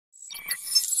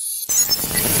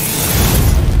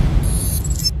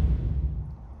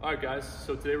All right, guys,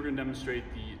 so today we're going to demonstrate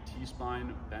the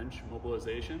T-spine bench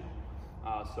mobilization.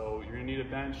 So you're going to need a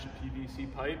bench, a PVC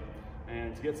pipe,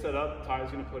 and to get set up, Ty's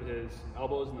going to put his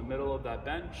elbows in the middle of that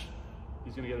bench.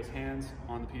 He's going to get his hands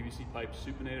on the PVC pipe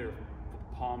supinated or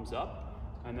palms up,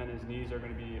 and then his knees are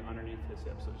going to be underneath his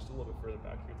hips, so just a little bit further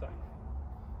back here, Ty.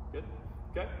 Good?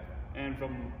 Okay. And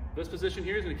from this position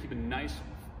here, he's going to keep a nice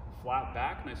flat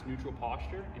back, nice neutral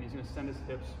posture, and he's going to send his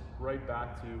hips right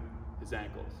back to his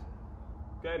ankles.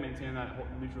 Okay, maintain that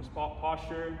neutral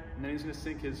posture, and then he's going to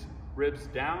sink his ribs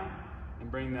down and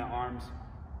bring the arms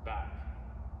back.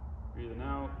 Breathing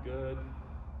out, good.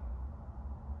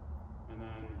 And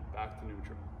then back to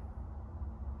neutral.